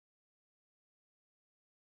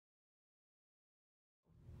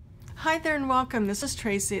Hi there and welcome. This is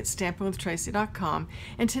Tracy at stampinwithtracy.com,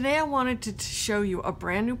 and today I wanted to show you a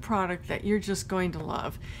brand new product that you're just going to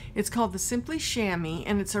love. It's called the Simply Shammy,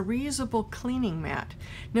 and it's a reusable cleaning mat.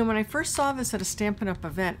 Now when I first saw this at a Stampin' Up!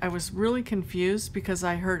 Event, I was really confused because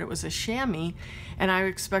I heard it was a chamois and I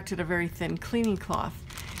expected a very thin cleaning cloth,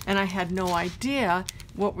 and I had no idea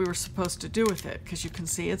what we were supposed to do with it, because you can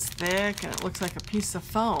see it's thick and it looks like a piece of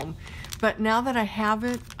foam. But now that I have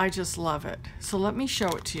it, I just love it. So let me show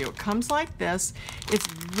it to you. It comes like this. It's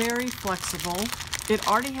very flexible. It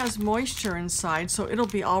already has moisture inside, so it'll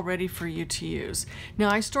be all ready for you to use.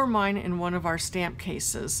 Now I store mine in one of our stamp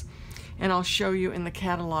cases, and I'll show you in the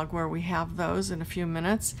catalog where we have those in a few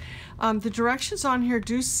minutes. The directions on here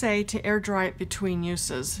do say to air dry it between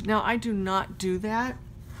uses. Now I do not do that.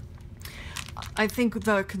 I think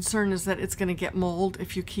the concern is that it's going to get mold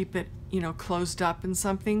if you keep it, closed up in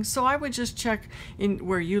something. So I would just check in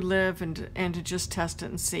where you live and to just test it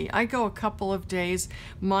and see. I go a couple of days.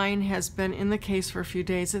 Mine has been in the case for a few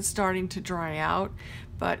days. It's starting to dry out,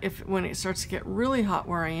 but when it starts to get really hot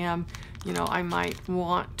where I am, I might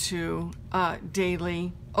want to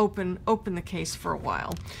daily open the case for a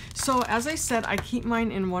while. So as I said, I keep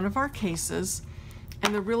mine in one of our cases.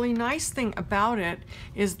 And the really nice thing about it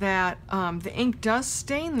is that the ink does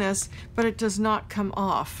stain this, but it does not come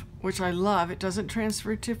off, which I love. It doesn't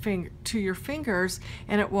transfer to your fingers,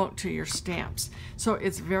 and it won't to your stamps. So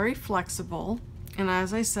it's very flexible, and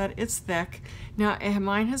as I said, it's thick. Now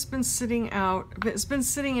mine has been sitting out, it's been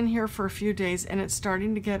sitting in here for a few days, and it's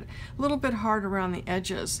starting to get a little bit hard around the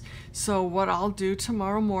edges. So what I'll do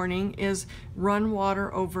tomorrow morning is run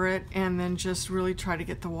water over it and then just really try to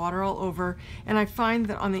get the water all over. And I find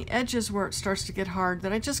that on the edges where it starts to get hard,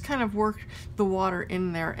 that I just kind of work the water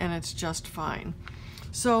in there and it's just fine.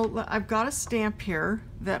 So I've got a stamp here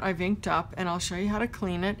that I've inked up, and I'll show you how to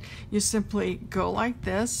clean it. You simply go like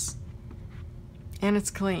this, and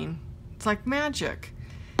it's clean. It's like magic.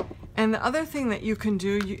 And the other thing that you can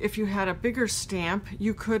do, if you had a bigger stamp,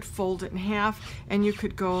 you could fold it in half and you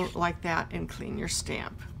could go like that and clean your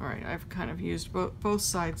stamp. All right, I've kind of used both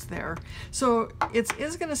sides there. So it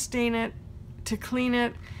is going to stain it. To clean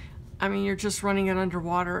it, I mean, you're just running it under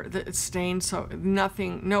water that it's stained, so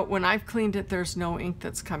when I've cleaned it, there's no ink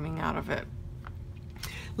that's coming out of it.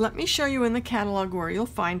 Let me show you in the catalog where you'll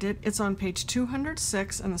find it. It's on page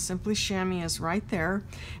 206, and the Simply Shammy is right there.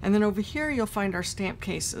 And then over here you'll find our stamp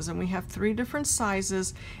cases, and we have 3 different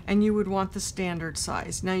sizes, and you would want the standard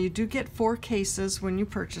size. Now you do get 4 cases when you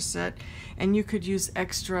purchase it, and you could use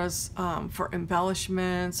extras for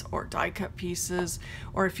embellishments or die cut pieces,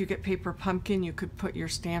 or if you get paper pumpkin, you could put your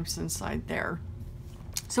stamps inside there.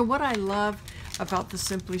 So what I love about the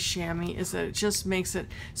Simply Shammy is that it just makes it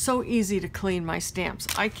so easy to clean my stamps.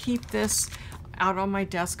 I keep this out on my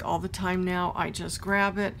desk all the time now. I just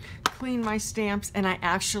grab it, clean my stamps, and I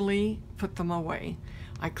actually put them away.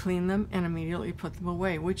 I clean them and immediately put them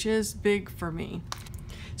away, which is big for me.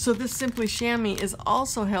 So this Simply Shammy is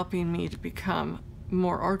also helping me to become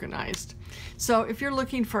more organized. So if you're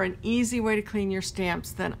looking for an easy way to clean your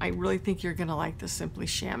stamps, then I really think you're going to like the Simply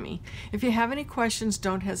Shammy. If you have any questions,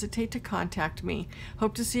 don't hesitate to contact me.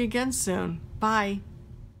 Hope to see you again soon. Bye.